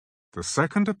The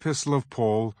Second Epistle of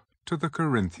Paul to the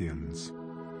Corinthians.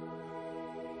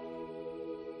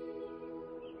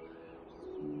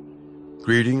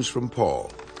 Greetings from Paul,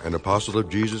 an apostle of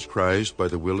Jesus Christ by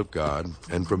the will of God,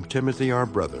 and from Timothy our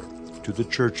brother, to the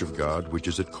church of God which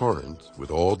is at Corinth,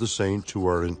 with all the saints who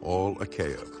are in all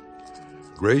Achaia.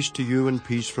 Grace to you and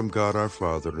peace from God our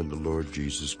Father and the Lord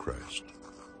Jesus Christ.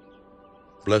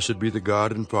 Blessed be the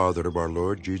God and Father of our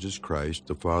Lord Jesus Christ,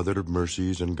 the Father of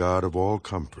mercies and God of all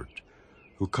comfort,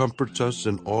 who comforts us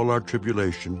in all our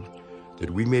tribulation, that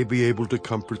we may be able to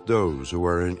comfort those who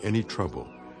are in any trouble,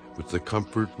 with the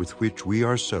comfort with which we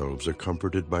ourselves are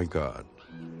comforted by God.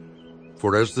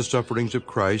 For as the sufferings of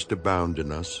Christ abound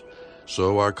in us,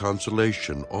 so our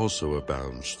consolation also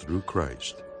abounds through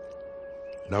Christ.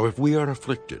 Now if we are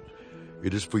afflicted,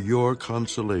 it is for your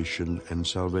consolation and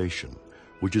salvation,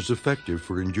 which is effective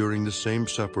for enduring the same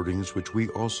sufferings which we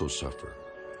also suffer.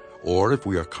 Or if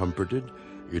we are comforted,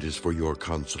 it is for your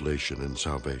consolation and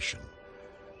salvation.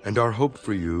 And our hope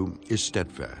for you is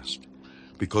steadfast,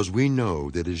 because we know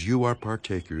that as you are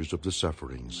partakers of the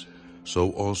sufferings,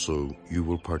 so also you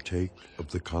will partake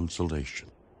of the consolation.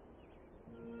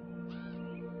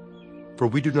 For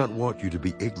we do not want you to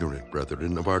be ignorant,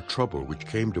 brethren, of our trouble which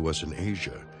came to us in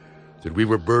Asia, that we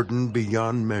were burdened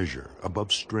beyond measure,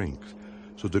 above strength,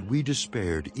 so that we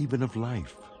despaired even of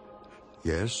life.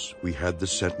 Yes, we had the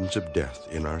sentence of death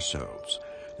in ourselves,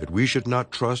 that we should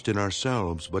not trust in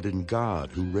ourselves, but in God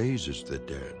who raises the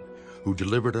dead, who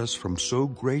delivered us from so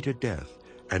great a death,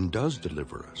 and does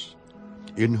deliver us,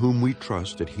 in whom we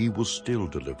trust that he will still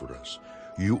deliver us,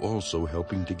 you also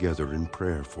helping together in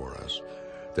prayer for us,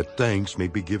 that thanks may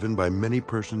be given by many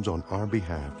persons on our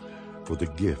behalf for the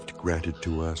gift granted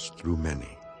to us through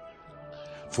many.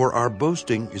 For our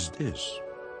boasting is this,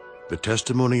 the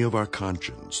testimony of our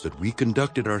conscience, that we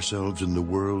conducted ourselves in the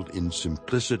world in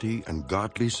simplicity and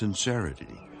godly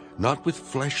sincerity, not with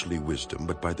fleshly wisdom,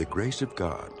 but by the grace of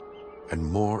God, and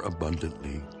more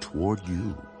abundantly toward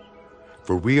you.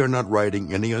 For we are not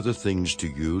writing any other things to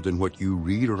you than what you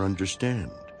read or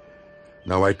understand.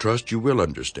 Now I trust you will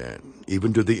understand,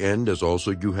 even to the end, as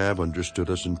also you have understood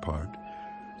us in part,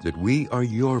 that we are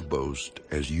your boast,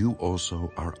 as you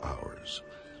also are ours,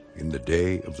 in the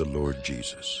day of the Lord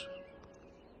Jesus.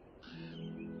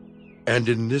 And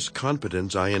in this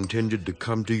confidence I intended to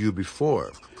come to you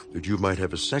before, that you might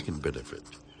have a second benefit,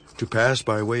 to pass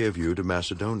by way of you to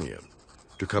Macedonia,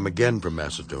 to come again from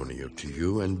Macedonia to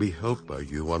you, and be helped by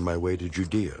you on my way to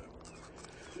Judea.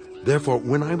 Therefore,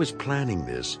 when I was planning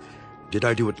this, did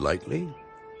I do it lightly?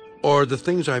 Or the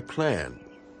things I plan,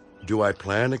 do I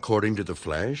plan according to the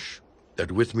flesh,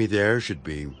 that with me there should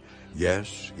be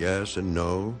yes, yes, and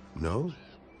no, no?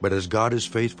 But as God is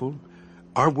faithful,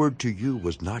 our word to you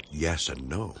was not yes and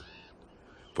no.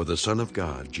 For the Son of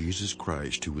God, Jesus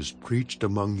Christ, who was preached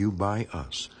among you by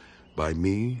us, by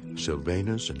me,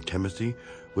 Silvanus, and Timothy,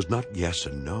 was not yes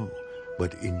and no,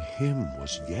 but in him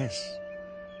was yes.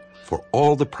 For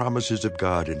all the promises of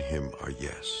God in him are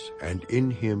yes, and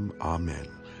in him amen,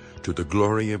 to the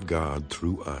glory of God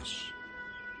through us.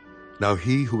 Now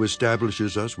he who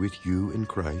establishes us with you in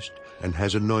Christ and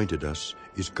has anointed us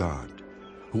is God,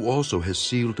 who also has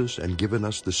sealed us and given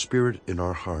us the Spirit in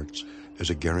our hearts as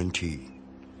a guarantee.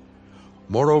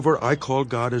 Moreover, I call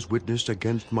God as witness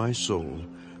against my soul,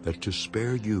 that to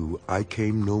spare you I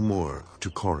came no more to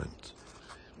Corinth.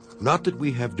 Not that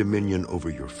we have dominion over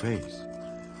your faith,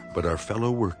 but are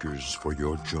fellow workers for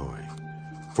your joy,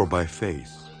 for by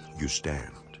faith you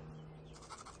stand.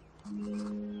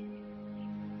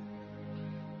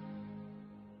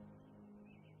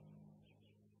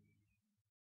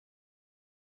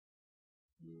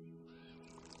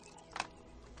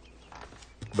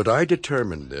 But I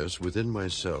determined this within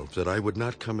myself, that I would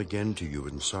not come again to you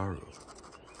in sorrow.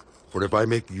 For if I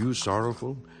make you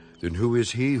sorrowful, then who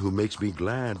is he who makes me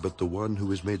glad but the one who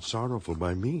is made sorrowful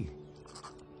by me?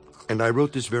 And I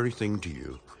wrote this very thing to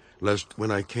you, lest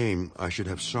when I came I should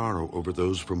have sorrow over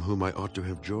those from whom I ought to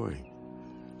have joy,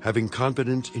 having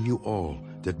confidence in you all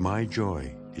that my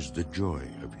joy is the joy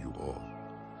of you all.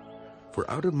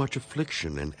 For out of much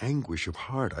affliction and anguish of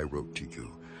heart I wrote to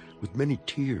you, with many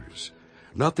tears,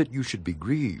 not that you should be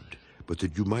grieved, but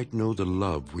that you might know the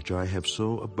love which I have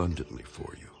so abundantly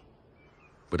for you.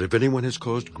 But if anyone has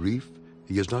caused grief,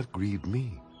 he has not grieved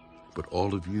me, but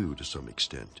all of you to some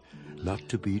extent, not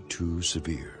to be too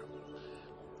severe.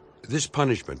 This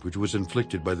punishment which was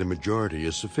inflicted by the majority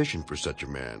is sufficient for such a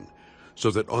man,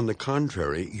 so that on the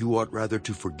contrary you ought rather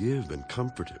to forgive and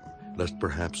comfort him, lest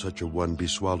perhaps such a one be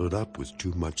swallowed up with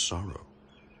too much sorrow.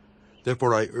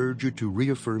 Therefore I urge you to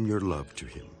reaffirm your love to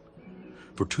him.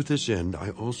 For to this end I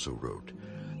also wrote,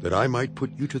 that I might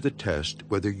put you to the test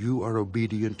whether you are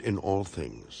obedient in all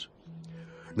things.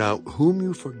 Now, whom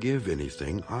you forgive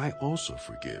anything, I also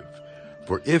forgive.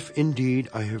 For if indeed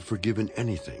I have forgiven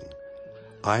anything,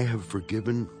 I have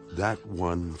forgiven that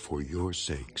one for your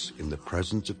sakes in the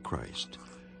presence of Christ,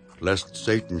 lest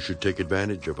Satan should take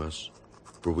advantage of us,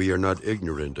 for we are not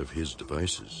ignorant of his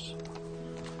devices.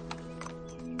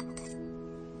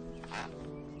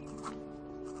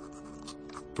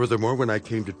 Furthermore, when I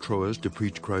came to Troas to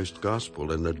preach Christ's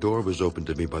gospel, and a door was opened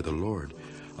to me by the Lord,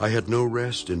 I had no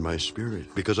rest in my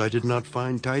spirit, because I did not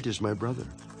find Titus my brother.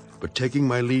 But taking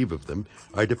my leave of them,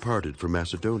 I departed for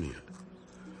Macedonia.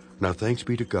 Now thanks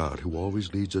be to God, who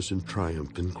always leads us in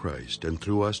triumph in Christ, and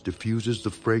through us diffuses the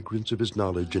fragrance of his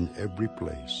knowledge in every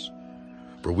place.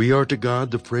 For we are to God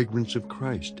the fragrance of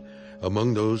Christ,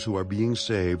 among those who are being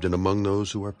saved and among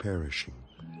those who are perishing.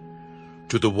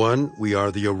 To the one we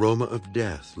are the aroma of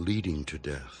death, leading to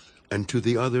death, and to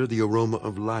the other the aroma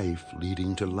of life,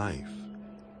 leading to life.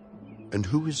 And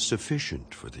who is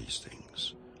sufficient for these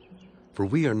things? For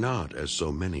we are not, as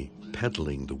so many,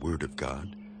 peddling the word of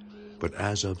God, but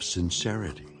as of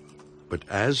sincerity. But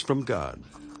as from God,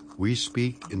 we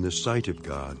speak in the sight of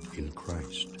God in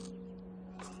Christ.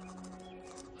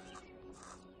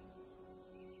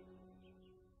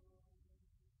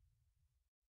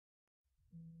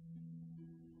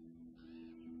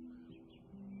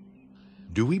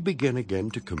 Do we begin again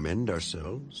to commend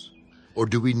ourselves? Or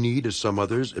do we need, as some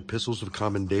others, epistles of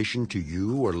commendation to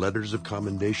you or letters of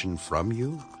commendation from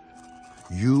you?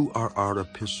 You are our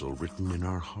epistle written in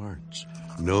our hearts,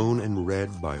 known and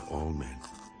read by all men.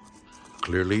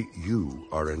 Clearly, you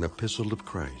are an epistle of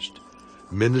Christ,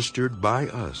 ministered by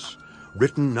us,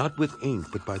 written not with ink,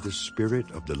 but by the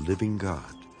Spirit of the living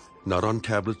God, not on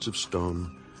tablets of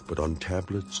stone, but on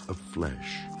tablets of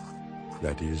flesh,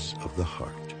 that is, of the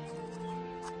heart.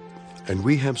 And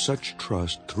we have such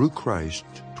trust through Christ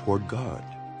toward God.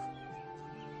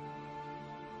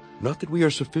 Not that we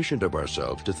are sufficient of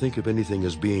ourselves to think of anything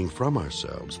as being from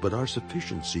ourselves, but our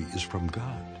sufficiency is from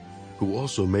God, who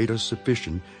also made us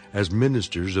sufficient as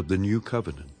ministers of the new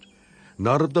covenant,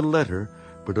 not of the letter,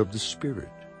 but of the Spirit.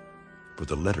 For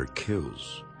the letter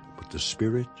kills, but the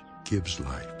Spirit gives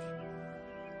life.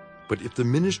 But if the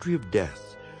ministry of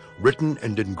death, written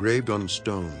and engraved on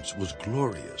stones, was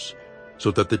glorious, so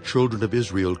that the children of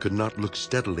Israel could not look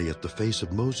steadily at the face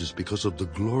of Moses because of the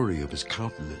glory of his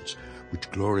countenance, which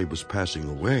glory was passing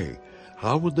away,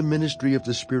 how would the ministry of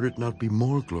the Spirit not be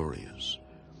more glorious?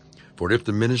 For if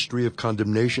the ministry of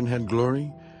condemnation had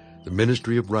glory, the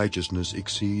ministry of righteousness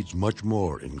exceeds much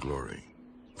more in glory.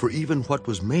 For even what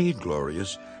was made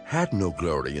glorious had no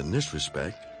glory in this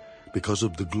respect, because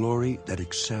of the glory that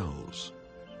excels.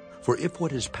 For if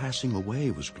what is passing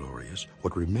away was glorious,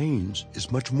 what remains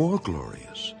is much more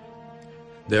glorious.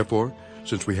 Therefore,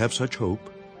 since we have such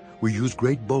hope, we use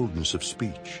great boldness of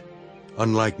speech,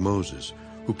 unlike Moses,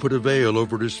 who put a veil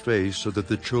over his face so that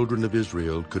the children of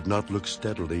Israel could not look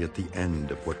steadily at the end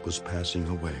of what was passing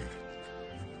away.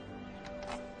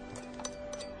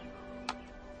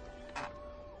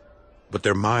 But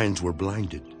their minds were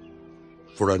blinded.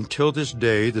 For until this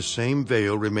day the same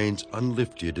veil remains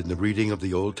unlifted in the reading of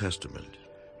the Old Testament,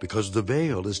 because the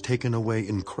veil is taken away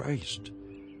in Christ.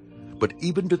 But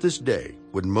even to this day,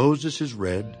 when Moses is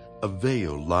read, a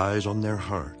veil lies on their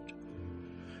heart.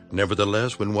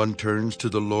 Nevertheless, when one turns to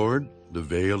the Lord, the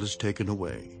veil is taken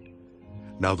away.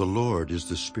 Now the Lord is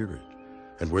the Spirit,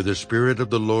 and where the Spirit of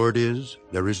the Lord is,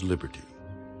 there is liberty.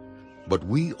 But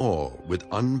we all, with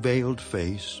unveiled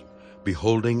face,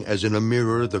 beholding as in a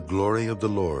mirror the glory of the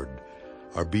Lord,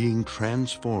 are being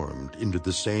transformed into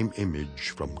the same image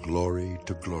from glory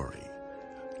to glory,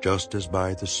 just as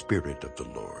by the Spirit of the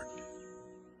Lord.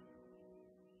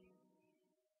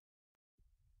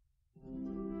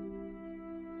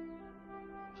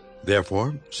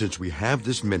 Therefore, since we have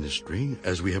this ministry,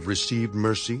 as we have received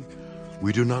mercy,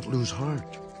 we do not lose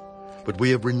heart, but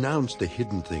we have renounced the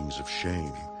hidden things of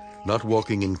shame, not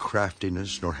walking in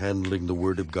craftiness, nor handling the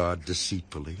word of God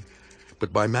deceitfully,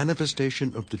 but by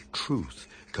manifestation of the truth,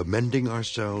 commending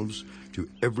ourselves to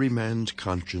every man's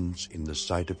conscience in the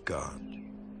sight of God.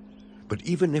 But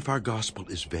even if our gospel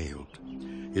is veiled,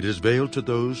 it is veiled to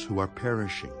those who are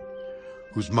perishing,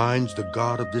 whose minds the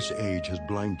God of this age has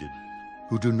blinded,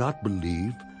 who do not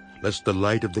believe, lest the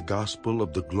light of the gospel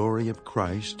of the glory of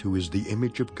Christ, who is the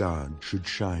image of God, should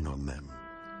shine on them.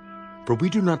 For we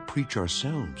do not preach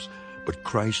ourselves, but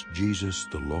Christ Jesus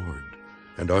the Lord,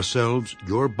 and ourselves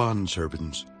your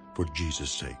bondservants for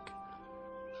Jesus' sake.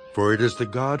 For it is the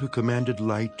God who commanded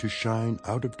light to shine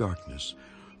out of darkness,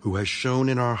 who has shone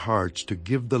in our hearts to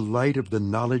give the light of the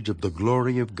knowledge of the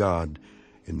glory of God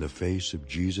in the face of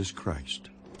Jesus Christ.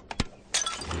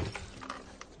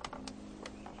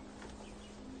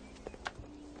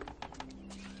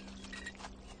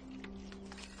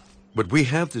 But we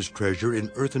have this treasure in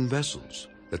earthen vessels,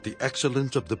 that the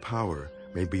excellence of the power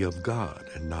may be of God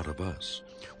and not of us.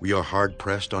 We are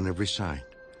hard-pressed on every side,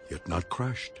 yet not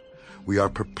crushed. We are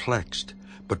perplexed,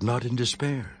 but not in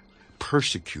despair,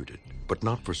 persecuted, but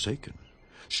not forsaken,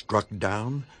 struck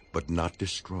down, but not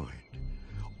destroyed,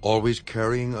 always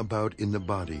carrying about in the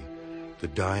body the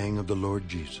dying of the Lord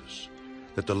Jesus,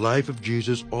 that the life of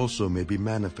Jesus also may be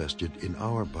manifested in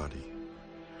our body.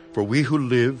 For we who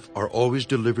live are always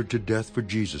delivered to death for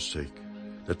Jesus' sake,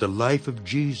 that the life of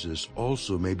Jesus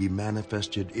also may be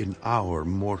manifested in our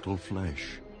mortal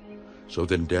flesh. So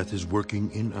then death is working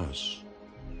in us,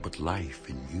 but life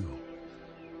in you.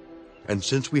 And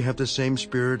since we have the same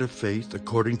spirit of faith,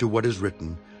 according to what is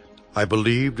written, I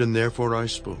believed and therefore I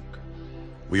spoke,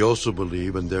 we also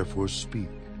believe and therefore speak,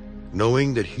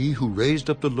 knowing that he who raised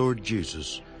up the Lord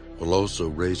Jesus will also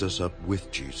raise us up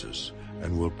with Jesus,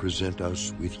 and will present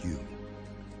us with you.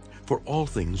 For all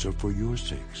things are for your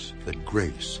sakes, that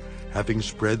grace, having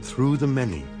spread through the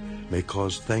many, may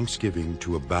cause thanksgiving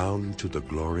to abound to the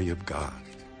glory of God.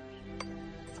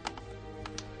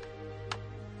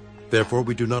 Therefore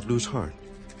we do not lose heart.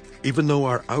 Even though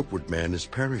our outward man is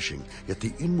perishing, yet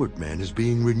the inward man is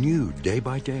being renewed day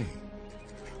by day.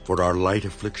 For our light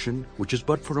affliction, which is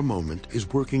but for a moment,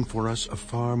 is working for us a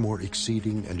far more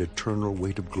exceeding and eternal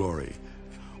weight of glory,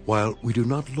 while we do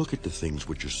not look at the things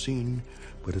which are seen,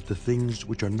 but at the things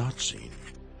which are not seen.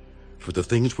 For the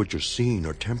things which are seen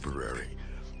are temporary,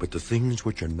 but the things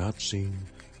which are not seen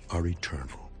are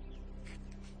eternal.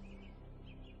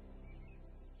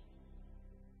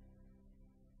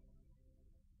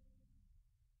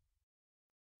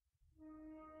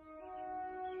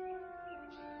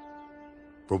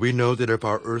 For we know that if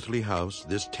our earthly house,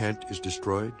 this tent, is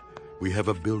destroyed, we have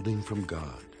a building from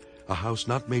God, a house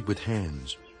not made with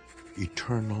hands,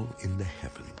 eternal in the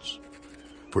heavens.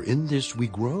 For in this we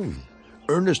groan,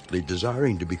 earnestly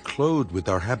desiring to be clothed with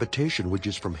our habitation which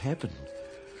is from heaven,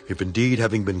 if indeed,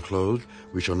 having been clothed,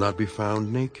 we shall not be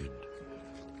found naked.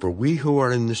 For we who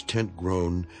are in this tent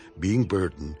groan, being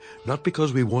burdened, not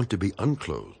because we want to be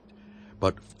unclothed,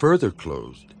 but further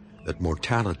clothed, that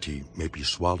mortality may be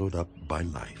swallowed up by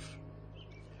life.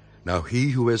 Now he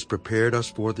who has prepared us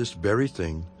for this very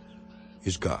thing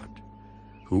is God,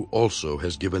 who also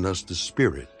has given us the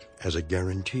Spirit as a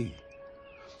guarantee.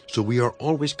 So we are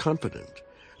always confident,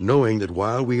 knowing that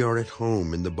while we are at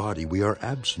home in the body, we are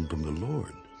absent from the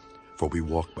Lord. For we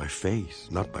walk by faith,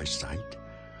 not by sight.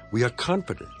 We are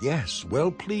confident, yes,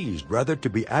 well pleased, rather to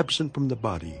be absent from the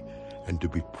body and to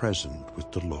be present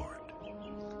with the Lord.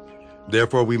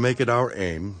 Therefore we make it our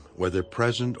aim, whether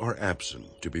present or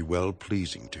absent, to be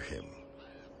well-pleasing to him.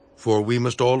 For we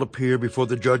must all appear before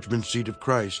the judgment seat of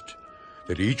Christ,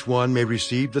 that each one may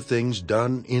receive the things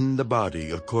done in the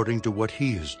body according to what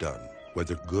he has done,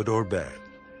 whether good or bad.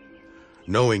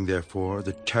 Knowing, therefore,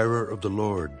 the terror of the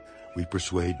Lord, we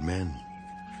persuade men.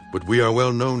 But we are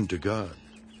well known to God,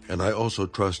 and I also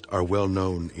trust are well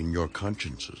known in your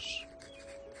consciences.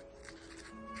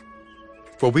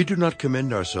 For we do not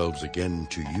commend ourselves again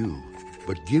to you,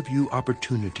 but give you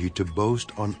opportunity to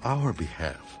boast on our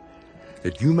behalf,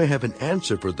 that you may have an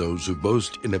answer for those who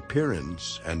boast in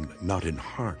appearance and not in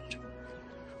heart.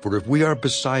 For if we are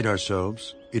beside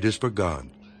ourselves, it is for God,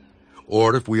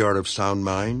 or if we are of sound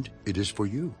mind, it is for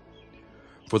you.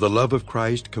 For the love of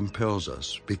Christ compels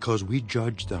us, because we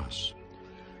judge thus,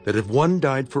 that if one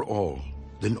died for all,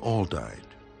 then all died,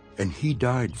 and he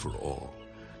died for all,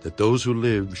 that those who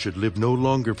live should live no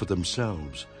longer for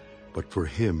themselves, but for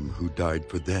him who died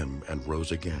for them and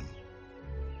rose again.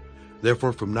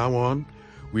 Therefore from now on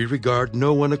we regard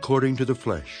no one according to the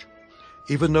flesh.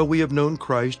 Even though we have known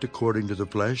Christ according to the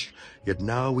flesh, yet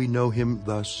now we know him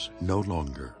thus no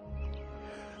longer.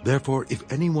 Therefore if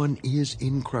anyone is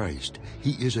in Christ,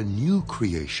 he is a new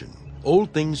creation.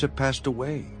 Old things have passed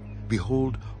away.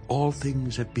 Behold, all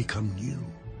things have become new.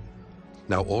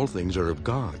 Now all things are of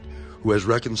God, who has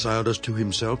reconciled us to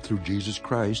himself through Jesus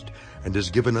Christ, and has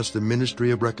given us the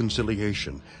ministry of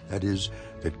reconciliation, that is,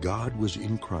 that God was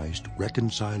in Christ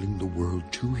reconciling the world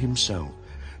to himself,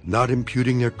 not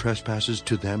imputing their trespasses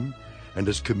to them, and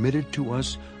has committed to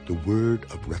us the word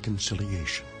of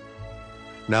reconciliation.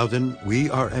 Now then, we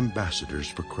are ambassadors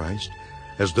for Christ,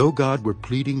 as though God were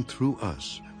pleading through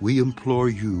us. We implore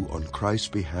you on Christ's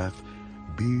behalf,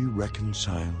 be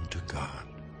reconciled to God.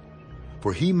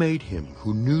 For he made him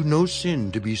who knew no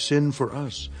sin to be sin for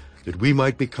us, that we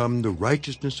might become the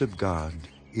righteousness of God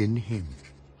in him.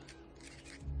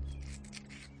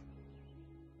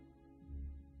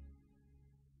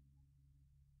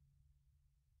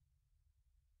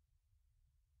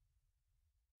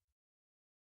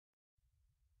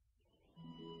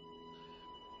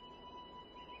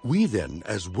 We then,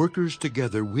 as workers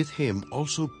together with him,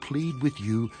 also plead with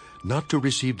you not to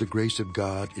receive the grace of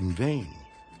God in vain.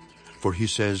 For he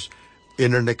says,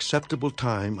 "In an acceptable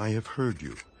time I have heard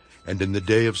you, and in the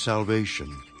day of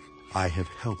salvation I have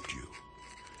helped you."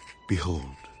 Behold,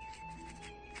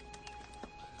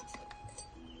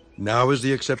 now is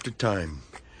the accepted time.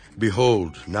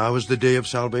 Behold, now is the day of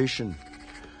salvation.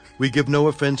 We give no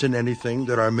offense in anything,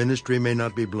 that our ministry may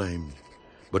not be blamed.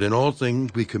 But in all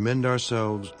things we commend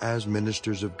ourselves as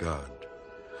ministers of God,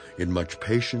 in much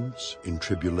patience, in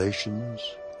tribulations,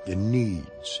 in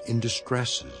needs, in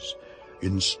distresses,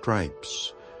 in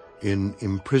stripes, in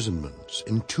imprisonments,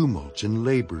 in tumults, in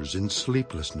labors, in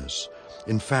sleeplessness,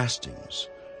 in fastings,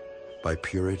 by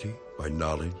purity, by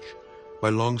knowledge, by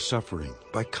long-suffering,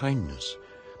 by kindness,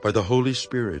 by the Holy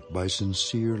Spirit, by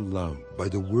sincere love, by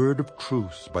the word of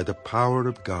truth, by the power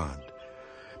of God,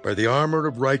 by the armor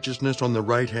of righteousness on the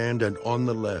right hand and on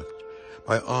the left,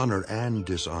 by honor and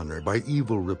dishonor, by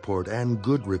evil report and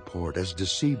good report, as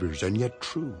deceivers and yet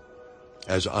true,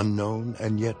 as unknown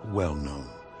and yet well known,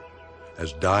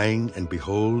 as dying and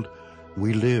behold,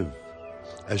 we live,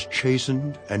 as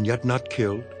chastened and yet not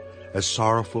killed, as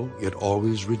sorrowful yet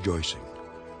always rejoicing,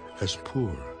 as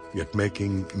poor yet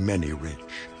making many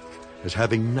rich, as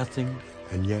having nothing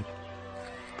and yet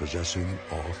possessing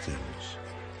all things.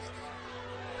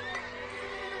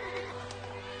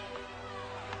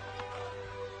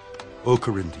 O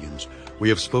Corinthians, we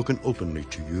have spoken openly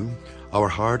to you. Our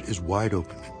heart is wide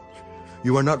open.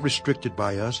 You are not restricted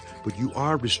by us, but you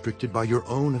are restricted by your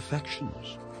own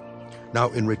affections. Now,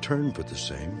 in return for the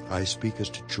same, I speak as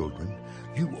to children.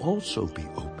 You also be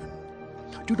open.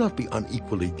 Do not be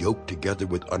unequally yoked together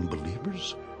with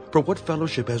unbelievers. For what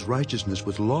fellowship has righteousness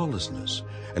with lawlessness?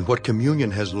 And what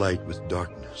communion has light with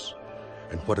darkness?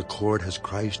 And what accord has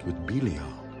Christ with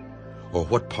Belial? Or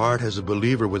what part has a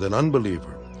believer with an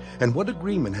unbeliever? And what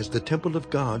agreement has the temple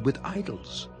of God with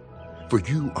idols? For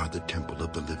you are the temple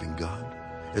of the living God.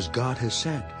 As God has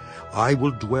said, "I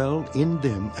will dwell in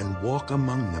them and walk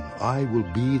among them. I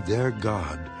will be their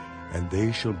God, and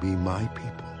they shall be my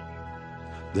people."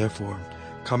 Therefore,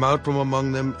 come out from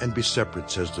among them and be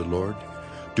separate, says the Lord.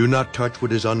 Do not touch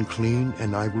what is unclean,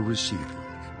 and I will receive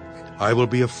you. I will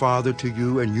be a father to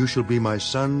you, and you shall be my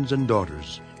sons and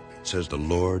daughters, says the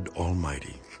Lord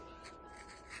Almighty.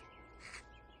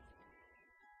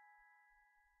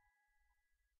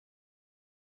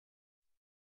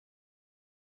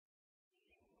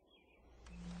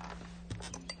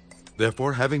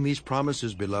 Therefore, having these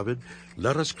promises, beloved,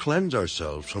 let us cleanse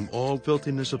ourselves from all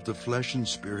filthiness of the flesh and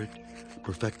spirit,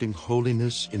 perfecting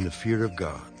holiness in the fear of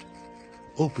God.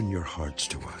 Open your hearts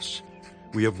to us.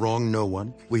 We have wronged no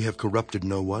one. We have corrupted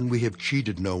no one. We have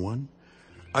cheated no one.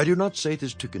 I do not say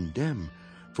this to condemn,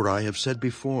 for I have said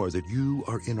before that you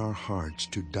are in our hearts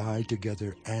to die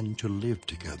together and to live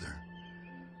together.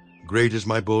 Great is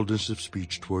my boldness of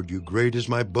speech toward you. Great is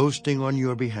my boasting on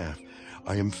your behalf.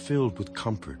 I am filled with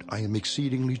comfort. I am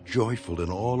exceedingly joyful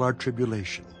in all our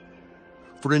tribulation.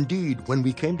 For indeed, when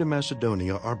we came to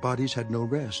Macedonia, our bodies had no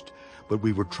rest, but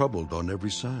we were troubled on every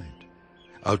side.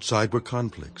 Outside were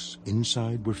conflicts,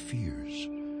 inside were fears.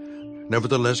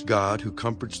 Nevertheless, God, who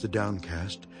comforts the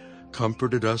downcast,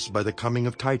 comforted us by the coming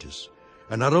of Titus,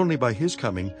 and not only by his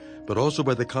coming, but also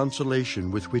by the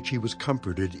consolation with which he was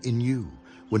comforted in you,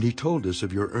 when he told us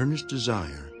of your earnest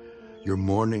desire, your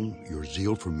mourning, your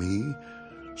zeal for me,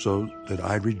 so that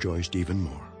I rejoiced even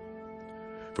more.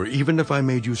 For even if I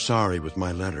made you sorry with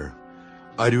my letter,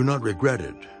 I do not regret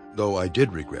it, though I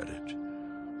did regret it.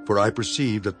 For I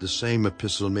perceive that the same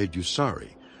epistle made you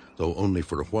sorry, though only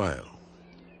for a while.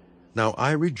 Now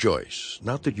I rejoice,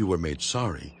 not that you were made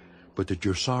sorry, but that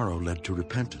your sorrow led to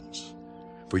repentance.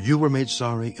 For you were made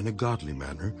sorry in a godly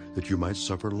manner, that you might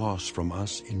suffer loss from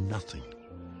us in nothing.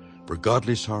 For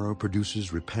godly sorrow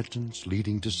produces repentance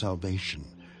leading to salvation,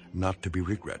 not to be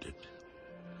regretted.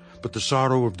 But the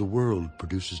sorrow of the world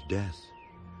produces death.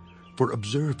 For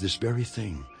observe this very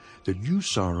thing, that you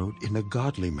sorrowed in a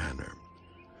godly manner.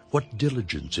 What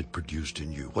diligence it produced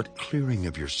in you, what clearing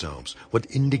of yourselves, what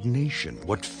indignation,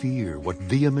 what fear, what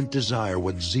vehement desire,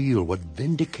 what zeal, what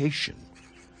vindication.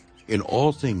 In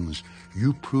all things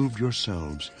you prove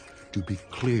yourselves to be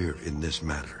clear in this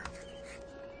matter.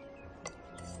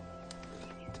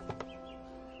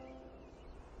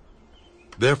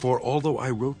 Therefore, although I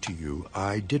wrote to you,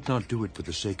 I did not do it for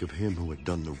the sake of him who had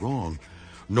done the wrong,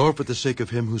 nor for the sake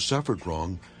of him who suffered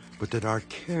wrong, but that our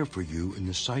care for you in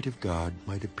the sight of God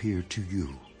might appear to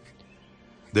you.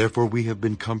 Therefore we have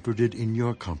been comforted in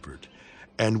your comfort,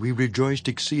 and we rejoiced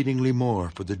exceedingly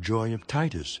more for the joy of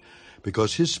Titus,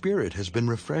 because his spirit has been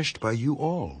refreshed by you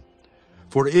all.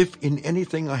 For if in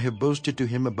anything I have boasted to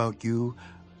him about you,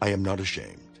 I am not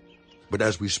ashamed. But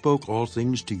as we spoke all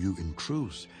things to you in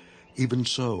truth, even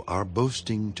so our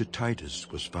boasting to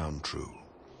Titus was found true.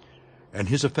 And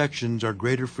his affections are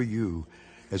greater for you,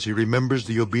 as he remembers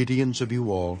the obedience of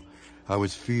you all, how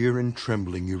with fear and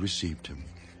trembling you received him.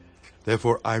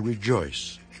 Therefore I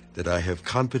rejoice that I have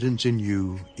confidence in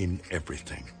you in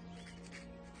everything.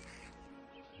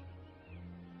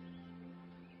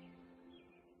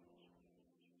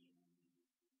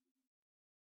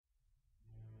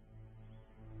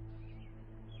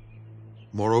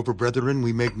 Moreover, brethren,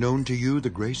 we make known to you the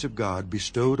grace of God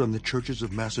bestowed on the churches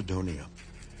of Macedonia,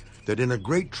 that in a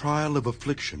great trial of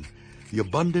affliction the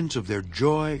abundance of their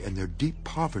joy and their deep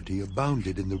poverty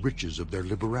abounded in the riches of their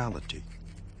liberality.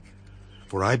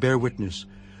 For I bear witness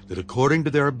that according to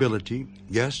their ability,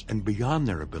 yes, and beyond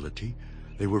their ability,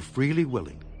 they were freely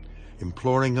willing,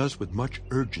 imploring us with much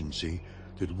urgency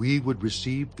that we would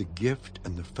receive the gift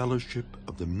and the fellowship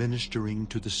of the ministering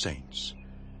to the saints.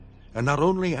 And not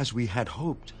only as we had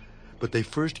hoped, but they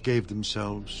first gave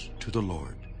themselves to the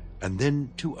Lord, and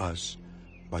then to us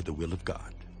by the will of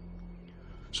God.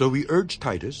 So we urge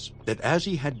Titus that as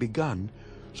he had begun,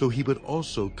 so he would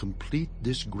also complete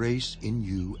this grace in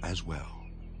you as well.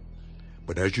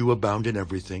 But as you abound in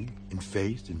everything, in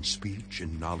faith, in speech,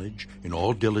 in knowledge, in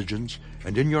all diligence,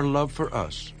 and in your love for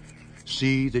us,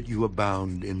 see that you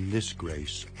abound in this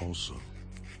grace also.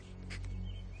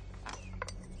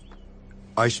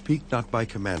 I speak not by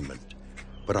commandment,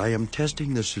 but I am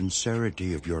testing the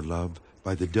sincerity of your love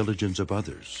by the diligence of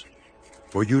others.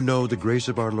 For you know the grace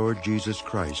of our Lord Jesus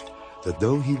Christ, that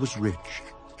though he was rich,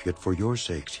 yet for your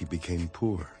sakes he became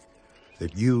poor,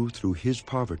 that you, through his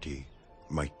poverty,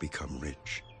 might become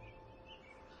rich.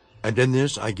 And in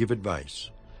this I give advice.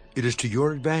 It is to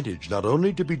your advantage not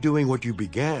only to be doing what you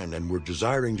began and were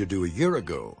desiring to do a year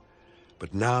ago,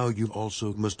 but now you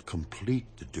also must complete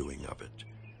the doing of it,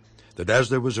 that as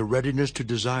there was a readiness to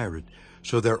desire it,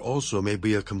 so there also may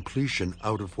be a completion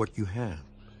out of what you have.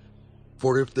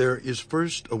 For if there is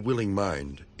first a willing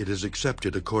mind, it is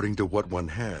accepted according to what one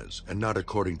has, and not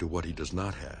according to what he does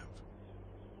not have.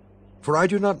 For I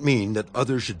do not mean that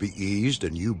others should be eased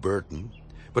and you burdened,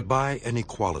 but by an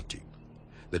equality,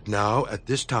 that now at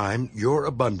this time your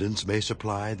abundance may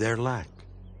supply their lack,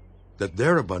 that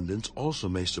their abundance also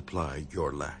may supply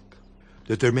your lack,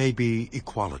 that there may be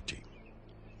equality.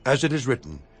 As it is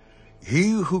written,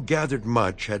 he who gathered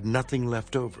much had nothing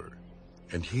left over,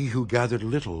 and he who gathered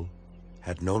little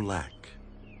had no lack.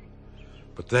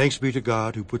 But thanks be to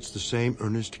God who puts the same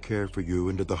earnest care for you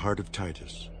into the heart of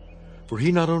Titus. For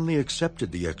he not only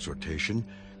accepted the exhortation,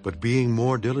 but being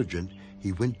more diligent,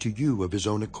 he went to you of his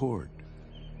own accord.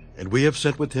 And we have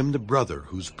sent with him the brother,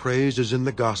 whose praise is in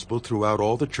the gospel throughout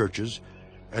all the churches,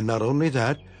 and not only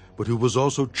that, but who was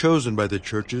also chosen by the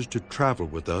churches to travel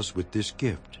with us with this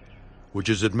gift, which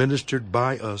is administered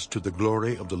by us to the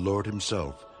glory of the Lord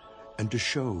himself, and to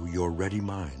show your ready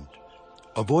mind.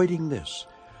 Avoiding this,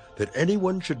 that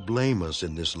anyone should blame us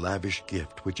in this lavish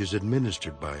gift which is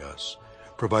administered by us,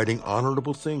 providing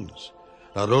honorable things,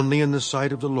 not only in the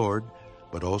sight of the Lord,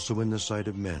 but also in the sight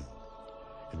of men.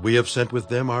 And we have sent with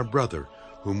them our brother,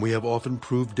 whom we have often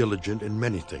proved diligent in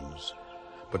many things,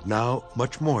 but now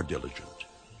much more diligent,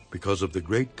 because of the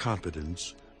great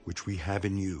confidence which we have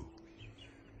in you.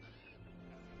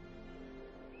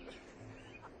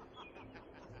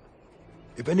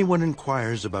 If anyone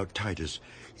inquires about Titus,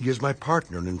 he is my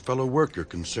partner and fellow worker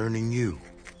concerning you.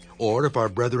 Or if our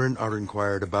brethren are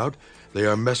inquired about, they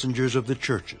are messengers of the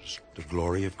churches, the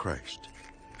glory of Christ.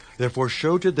 Therefore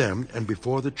show to them and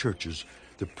before the churches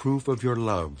the proof of your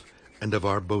love and of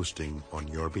our boasting on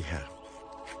your behalf.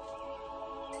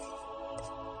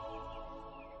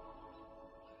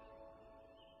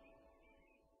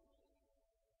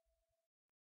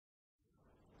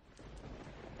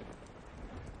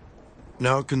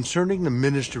 Now concerning the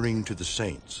ministering to the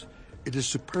saints, it is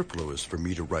superfluous for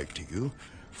me to write to you,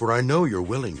 for I know your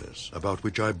willingness, about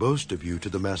which I boast of you to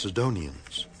the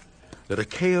Macedonians, that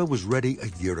Achaia was ready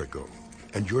a year ago,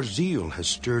 and your zeal has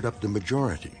stirred up the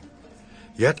majority.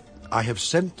 Yet I have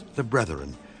sent the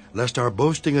brethren, lest our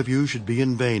boasting of you should be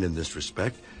in vain in this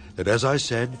respect, that, as I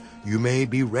said, you may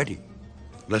be ready,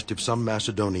 lest if some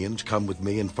Macedonians come with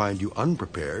me and find you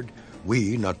unprepared,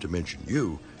 we, not to mention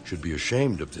you, should be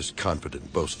ashamed of this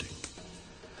confident boasting.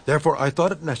 Therefore I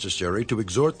thought it necessary to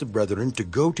exhort the brethren to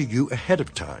go to you ahead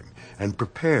of time and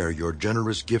prepare your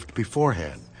generous gift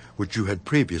beforehand, which you had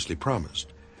previously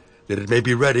promised, that it may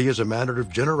be ready as a matter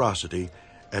of generosity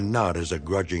and not as a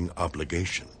grudging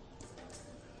obligation.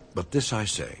 But this I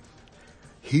say,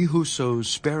 he who sows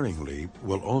sparingly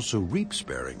will also reap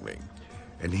sparingly,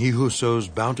 and he who sows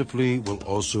bountifully will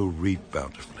also reap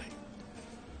bountifully.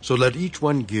 So let each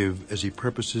one give as he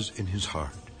purposes in his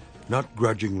heart, not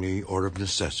grudgingly or of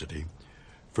necessity,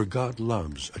 for God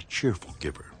loves a cheerful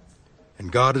giver.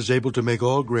 And God is able to make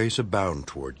all grace abound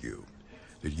toward you,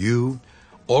 that you,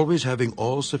 always having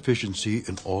all sufficiency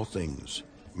in all things,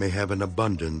 may have an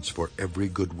abundance for every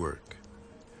good work.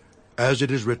 As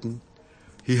it is written,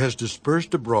 He has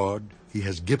dispersed abroad, He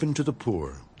has given to the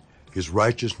poor, His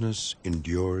righteousness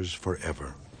endures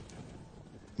forever.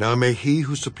 Now may He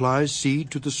who supplies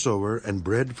seed to the sower and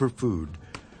bread for food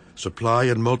supply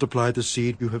and multiply the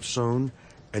seed you have sown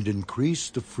and increase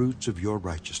the fruits of your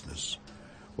righteousness,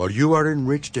 while you are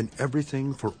enriched in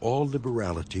everything for all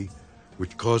liberality,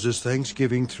 which causes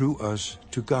thanksgiving through us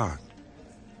to God.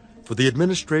 For the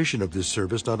administration of this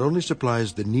service not only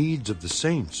supplies the needs of the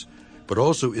saints, but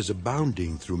also is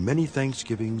abounding through many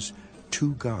thanksgivings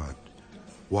to God,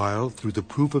 while, through the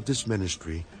proof of this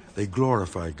ministry, they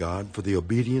glorify God for the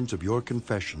obedience of your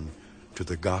confession to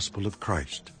the gospel of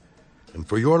Christ, and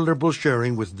for your liberal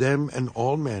sharing with them and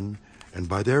all men, and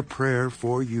by their prayer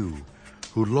for you,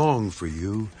 who long for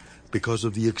you because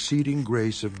of the exceeding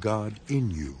grace of God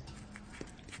in you.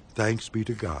 Thanks be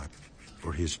to God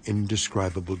for His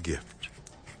indescribable gift.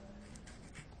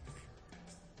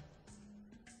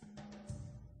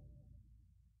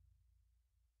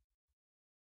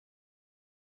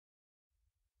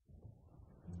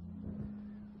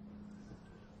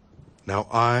 Now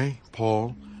I,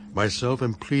 Paul, myself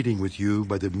am pleading with you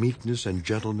by the meekness and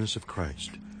gentleness of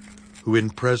Christ, who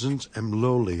in presence am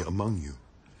lowly among you,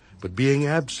 but being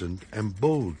absent am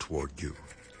bold toward you.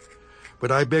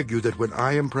 But I beg you that when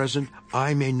I am present,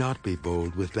 I may not be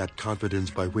bold with that confidence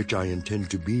by which I intend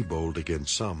to be bold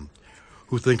against some,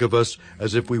 who think of us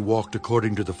as if we walked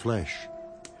according to the flesh.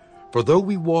 For though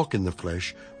we walk in the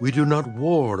flesh, we do not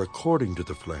war according to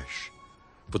the flesh.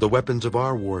 For the weapons of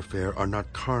our warfare are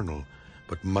not carnal,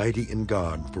 but mighty in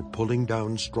God for pulling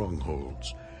down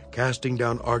strongholds, casting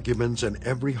down arguments and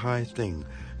every high thing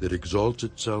that exalts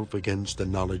itself against the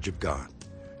knowledge of God,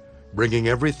 bringing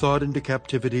every thought into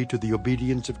captivity to the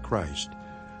obedience of Christ,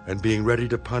 and being ready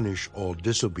to punish all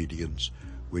disobedience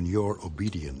when your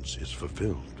obedience is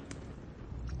fulfilled.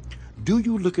 Do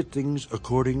you look at things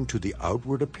according to the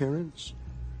outward appearance?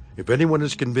 If anyone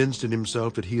is convinced in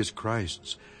himself that he is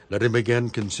Christ's, let him again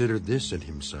consider this in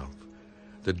himself,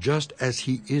 that just as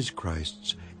he is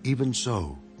Christ's, even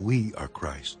so we are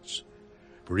Christ's.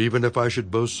 For even if I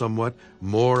should boast somewhat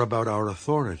more about our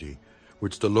authority,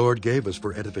 which the Lord gave us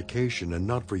for edification and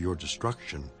not for your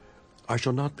destruction, I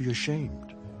shall not be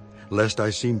ashamed, lest I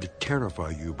seem to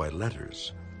terrify you by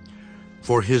letters.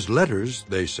 For his letters,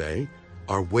 they say,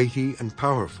 are weighty and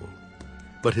powerful,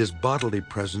 but his bodily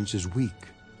presence is weak,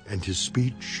 and his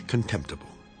speech contemptible.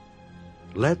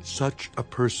 Let such a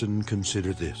person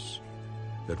consider this,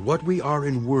 that what we are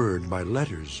in word by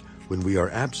letters when we are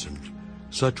absent,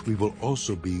 such we will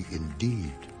also be in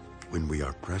deed when we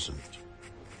are present.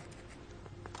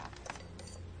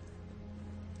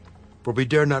 For we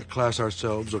dare not class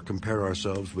ourselves or compare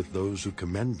ourselves with those who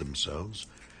commend themselves,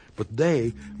 but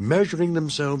they, measuring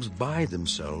themselves by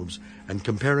themselves and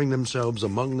comparing themselves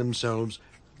among themselves,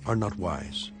 are not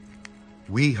wise.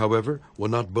 We, however, will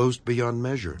not boast beyond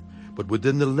measure, but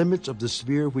within the limits of the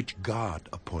sphere which God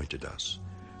appointed us,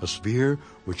 a sphere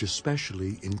which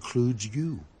especially includes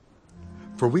you.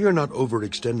 For we are not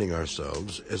overextending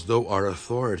ourselves as though our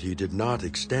authority did not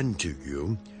extend to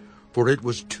you, for it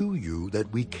was to you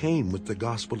that we came with the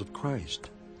gospel of Christ,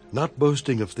 not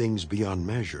boasting of things beyond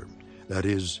measure, that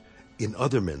is, in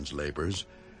other men's labors,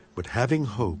 but having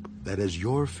hope that as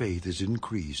your faith is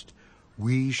increased,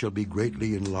 we shall be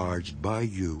greatly enlarged by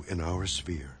you in our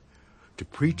sphere, to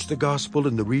preach the gospel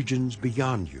in the regions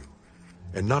beyond you,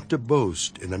 and not to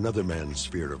boast in another man's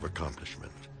sphere of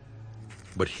accomplishment.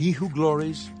 But he who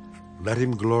glories, let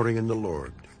him glory in the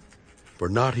Lord. For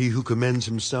not he who commends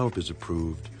himself is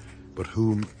approved, but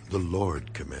whom the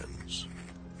Lord commends.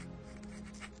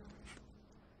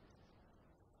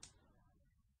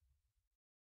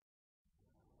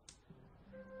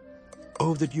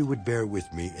 Oh, that you would bear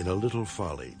with me in a little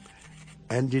folly,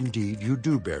 and indeed you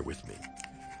do bear with me.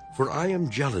 For I am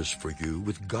jealous for you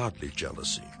with godly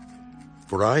jealousy.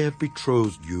 For I have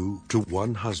betrothed you to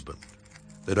one husband,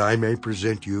 that I may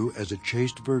present you as a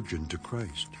chaste virgin to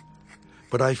Christ.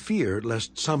 But I fear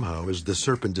lest somehow, as the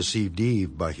serpent deceived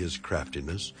Eve by his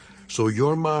craftiness, so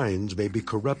your minds may be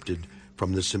corrupted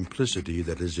from the simplicity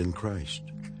that is in Christ.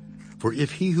 For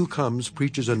if he who comes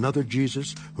preaches another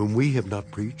Jesus whom we have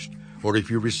not preached, or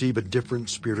if you receive a different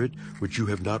spirit which you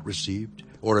have not received,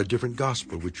 or a different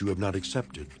gospel which you have not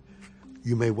accepted,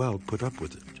 you may well put up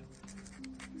with it.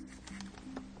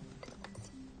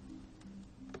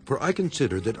 For I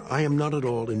consider that I am not at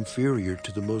all inferior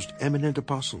to the most eminent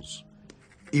apostles.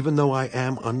 Even though I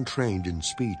am untrained in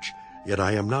speech, yet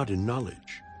I am not in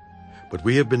knowledge. But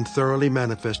we have been thoroughly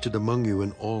manifested among you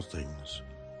in all things.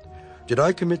 Did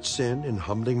I commit sin in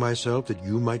humbling myself that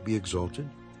you might be exalted,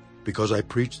 because I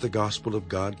preached the gospel of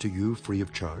God to you free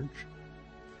of charge?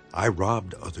 I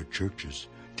robbed other churches,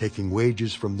 taking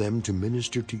wages from them to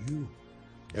minister to you.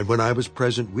 And when I was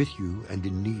present with you and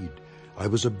in need, I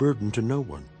was a burden to no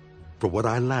one. For what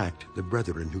I lacked, the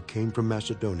brethren who came from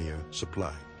Macedonia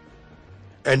supplied.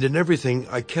 And in everything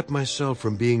I kept myself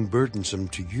from being burdensome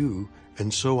to you,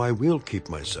 and so I will keep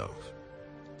myself.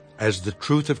 As the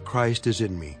truth of Christ is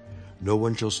in me, no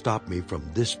one shall stop me from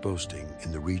this boasting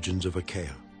in the regions of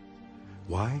Achaia.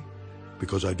 Why?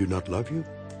 Because I do not love you?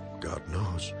 God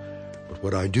knows. But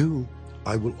what I do,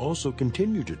 I will also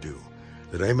continue to do,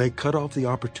 that I may cut off the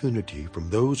opportunity from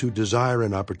those who desire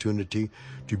an opportunity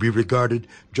to be regarded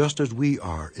just as we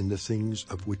are in the things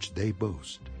of which they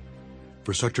boast.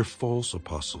 For such are false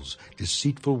apostles,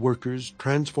 deceitful workers,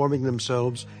 transforming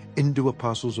themselves into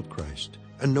apostles of Christ.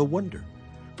 And no wonder,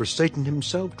 for Satan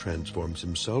himself transforms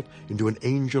himself into an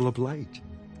angel of light.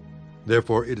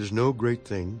 Therefore it is no great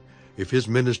thing if his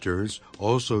ministers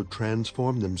also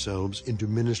transform themselves into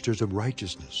ministers of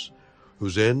righteousness,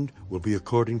 whose end will be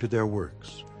according to their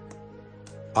works.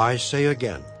 I say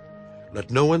again, let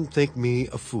no one think me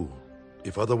a fool.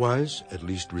 If otherwise, at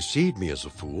least receive me as a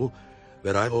fool,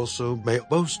 that I also may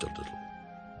boast a little.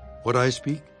 What I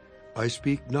speak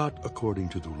not according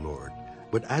to the Lord,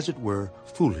 but as it were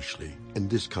foolishly, in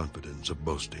this confidence of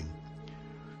boasting.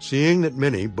 Seeing that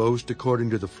many boast according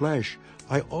to the flesh,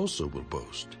 I also will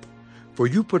boast. For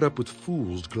you put up with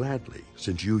fools gladly,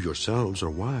 since you yourselves are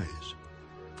wise.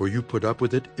 For you put up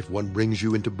with it if one brings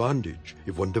you into bondage,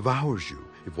 if one devours you,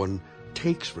 if one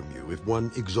takes from you, if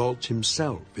one exalts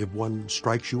himself, if one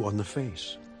strikes you on the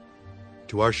face.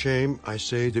 To our shame, I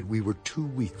say that we were too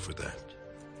weak for that.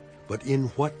 But in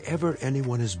whatever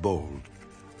anyone is bold,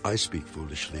 I speak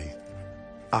foolishly.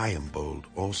 I am bold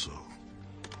also.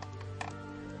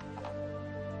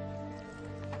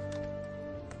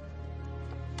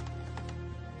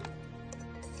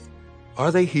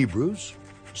 Are they Hebrews?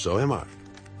 So am I.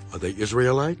 Are they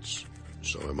Israelites?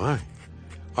 So am I.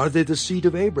 Are they the seed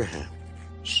of Abraham?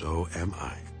 So am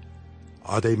I.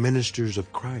 Are they ministers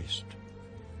of Christ?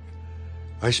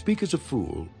 I speak as a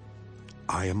fool.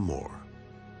 I am more.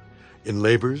 In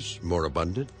labors more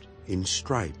abundant, in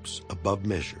stripes above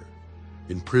measure,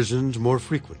 in prisons more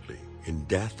frequently, in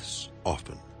deaths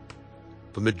often.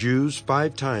 From the Jews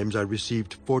 5 times I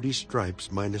received 40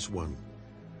 stripes minus 1.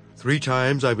 3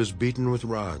 times I was beaten with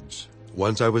rods.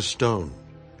 Once I was stoned.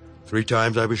 3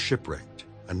 times I was shipwrecked.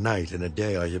 A night and a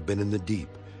day I have been in the deep,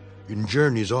 in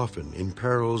journeys often, in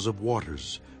perils of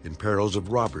waters, in perils of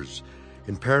robbers,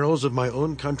 in perils of my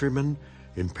own countrymen,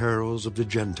 in perils of the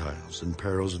Gentiles, in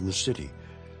perils in the city,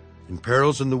 in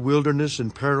perils in the wilderness, in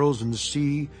perils in the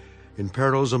sea, in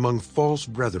perils among false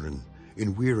brethren,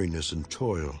 in weariness and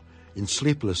toil, in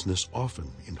sleeplessness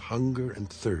often, in hunger and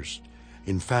thirst,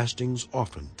 in fastings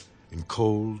often, in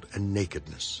cold and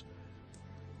nakedness.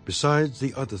 Besides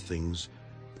the other things,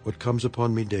 what comes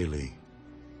upon me daily,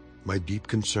 my deep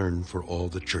concern for all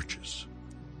the churches.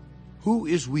 Who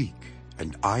is weak,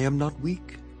 and I am not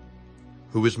weak?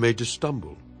 Who is made to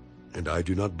stumble, and I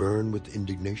do not burn with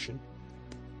indignation?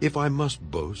 If I must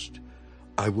boast,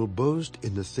 I will boast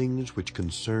in the things which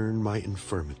concern my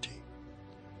infirmity.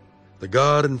 The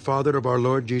God and Father of our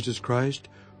Lord Jesus Christ,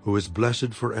 who is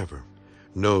blessed forever,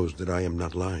 knows that I am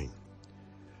not lying.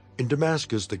 In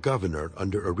Damascus, the governor,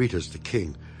 under Aretas the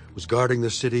king, was guarding the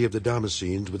city of the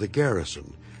Damascenes with a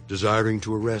garrison, desiring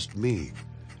to arrest me.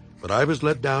 But I was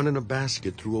let down in a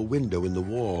basket through a window in the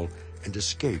wall and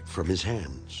escaped from his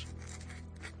hands.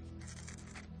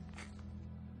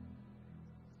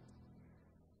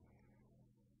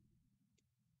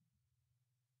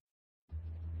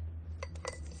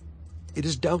 It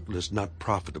is doubtless not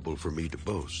profitable for me to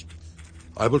boast.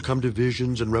 I will come to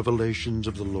visions and revelations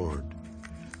of the Lord.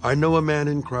 I know a man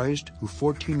in Christ who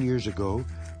 14 years ago,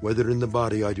 whether in the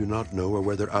body I do not know, or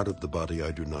whether out of the body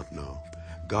I do not know,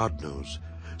 God knows,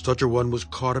 such a one was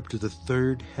caught up to the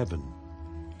 3rd heaven.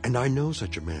 And I know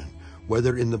such a man,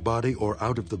 whether in the body or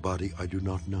out of the body I do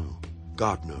not know,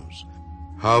 God knows,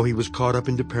 how he was caught up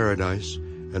into paradise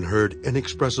and heard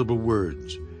inexpressible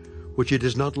words, which it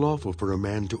is not lawful for a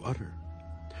man to utter.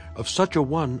 Of such a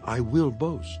one I will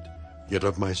boast, yet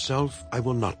of myself I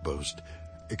will not boast,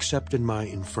 except in my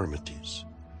infirmities.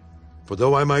 For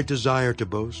though I might desire to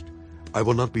boast, I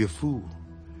will not be a fool,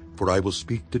 for I will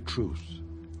speak the truth.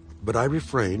 But I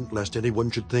refrain, lest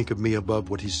anyone should think of me above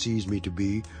what he sees me to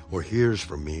be or hears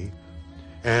from me,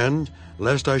 and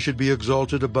lest I should be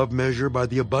exalted above measure by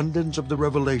the abundance of the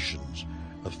revelations.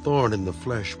 A thorn in the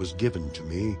flesh was given to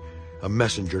me, a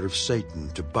messenger of Satan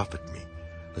to buffet me,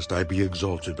 lest I be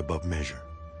exalted above measure.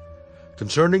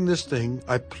 Concerning this thing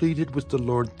I pleaded with the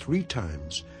Lord 3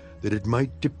 times, that it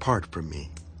might depart from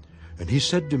me. And he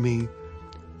said to me,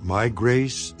 My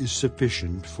grace is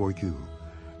sufficient for you,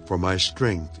 for my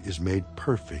strength is made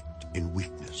perfect in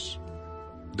weakness.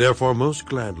 Therefore most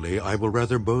gladly I will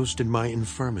rather boast in my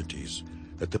infirmities,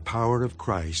 that the power of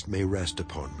Christ may rest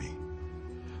upon me.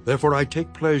 Therefore I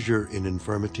take pleasure in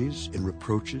infirmities, in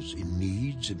reproaches, in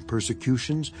needs, in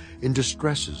persecutions, in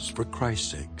distresses for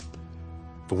Christ's sake.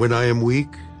 For when I am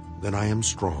weak, then I am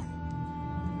strong.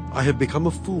 I have become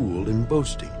a fool in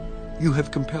boasting. You have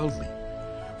compelled me.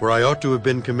 For I ought to have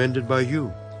been commended by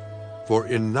you. For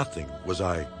in nothing was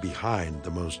I behind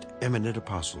the most eminent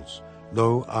apostles,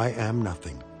 though I am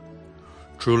nothing.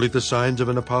 Truly the signs of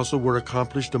an apostle were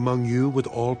accomplished among you with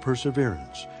all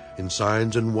perseverance, in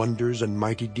signs and wonders and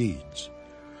mighty deeds.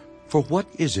 For what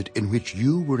is it in which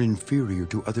you were inferior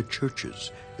to other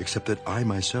churches, except that I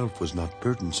myself was not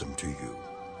burdensome to you?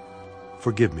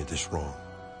 Forgive me this wrong.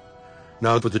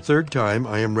 Now for the 3rd time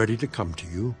I am ready to come to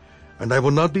you, and I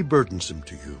will not be burdensome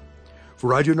to you.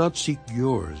 For I do not seek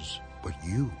yours, but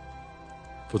you.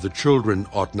 For the children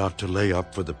ought not to lay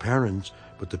up for the parents,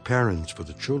 but the parents for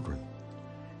the children.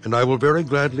 And I will very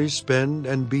gladly spend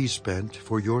and be spent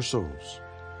for your souls.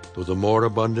 Though the more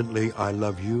abundantly I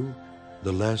love you,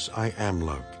 the less I am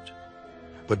loved.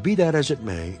 But be that as it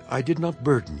may, I did not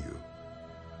burden you.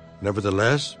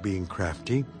 Nevertheless, being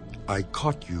crafty, I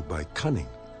caught you by cunning.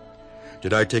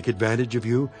 Did I take advantage of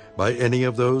you by any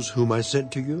of those whom I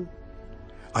sent to you?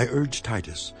 I urged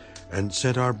Titus, and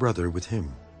sent our brother with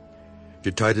him.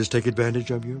 Did Titus take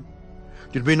advantage of you?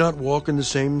 Did we not walk in the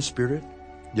same spirit?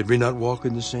 Did we not walk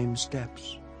in the same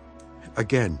steps?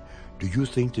 Again, do you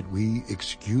think that we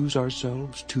excuse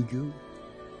ourselves to you?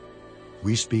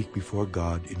 We speak before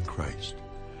God in Christ,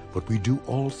 but we do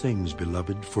all things,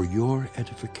 beloved, for your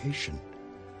edification.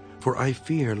 For I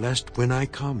fear lest when I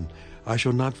come, I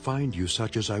shall not find you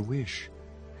such as I wish,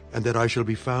 and that I shall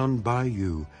be found by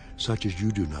you such as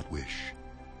you do not wish.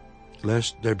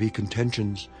 Lest there be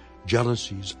contentions,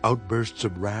 jealousies, outbursts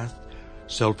of wrath,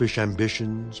 selfish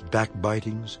ambitions,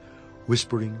 backbitings,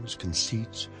 whisperings,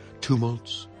 conceits,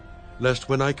 tumults, lest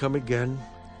when I come again,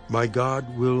 my God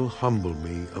will humble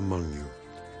me among you,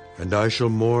 and I shall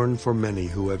mourn for many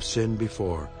who have sinned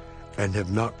before, and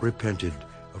have not repented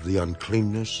of the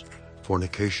uncleanness,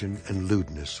 fornication, and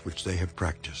lewdness which they have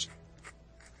practiced.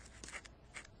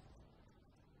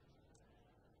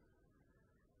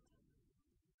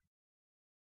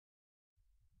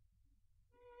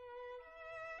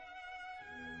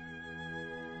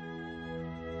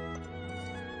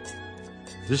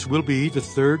 This will be the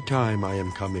 3rd time I am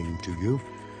coming to you.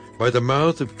 By the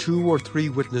mouth of 2 or 3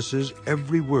 witnesses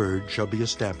every word shall be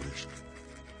established.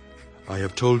 I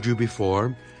have told you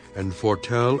before, and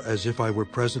foretell as if I were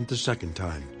present the 2nd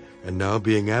time, and now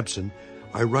being absent,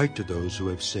 I write to those who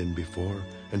have sinned before,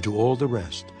 and to all the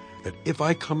rest, that if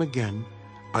I come again,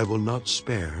 I will not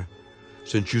spare,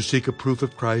 since you seek a proof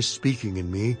of Christ speaking in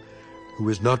me, who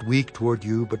is not weak toward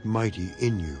you, but mighty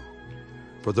in you.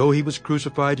 For though he was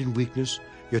crucified in weakness,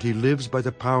 yet he lives by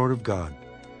the power of God.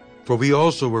 For we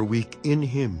also are weak in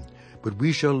him, but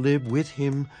we shall live with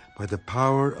him by the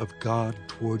power of God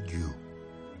toward you.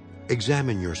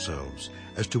 Examine yourselves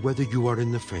as to whether you are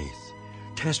in the faith.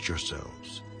 Test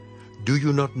yourselves. Do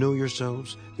you not know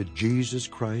yourselves that Jesus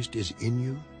Christ is in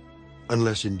you?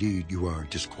 Unless indeed you are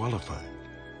disqualified.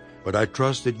 But I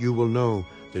trust that you will know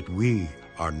that we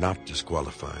are not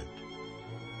disqualified.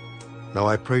 Now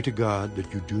I pray to God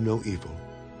that you do no evil,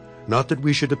 not that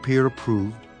we should appear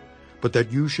approved, but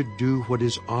that you should do what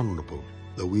is honorable,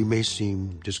 though we may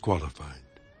seem disqualified.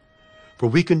 For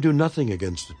we can do nothing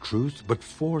against the truth, but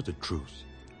for the truth.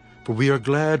 For we are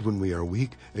glad when we are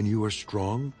weak, and you are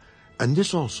strong. And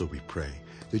this also we pray,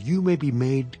 that you may be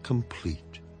made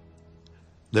complete.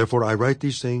 Therefore I write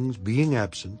these things, being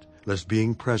absent, lest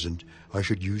being present I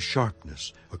should use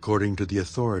sharpness, according to the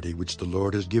authority which the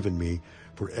Lord has given me,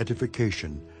 for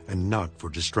edification and not for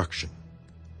destruction.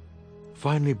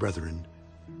 Finally, brethren,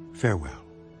 farewell.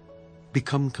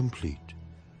 Become complete.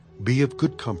 Be of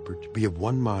good comfort, be of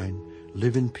one mind,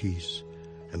 live in peace,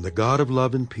 and the God of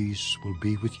love and peace will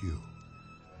be with you.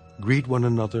 Greet one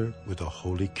another with a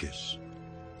holy kiss.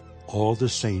 All the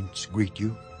saints greet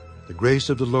you. The grace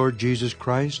of the Lord Jesus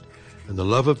Christ, and the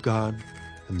love of God,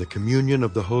 and the communion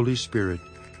of the Holy Spirit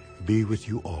be with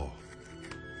you all.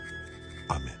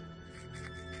 Amen.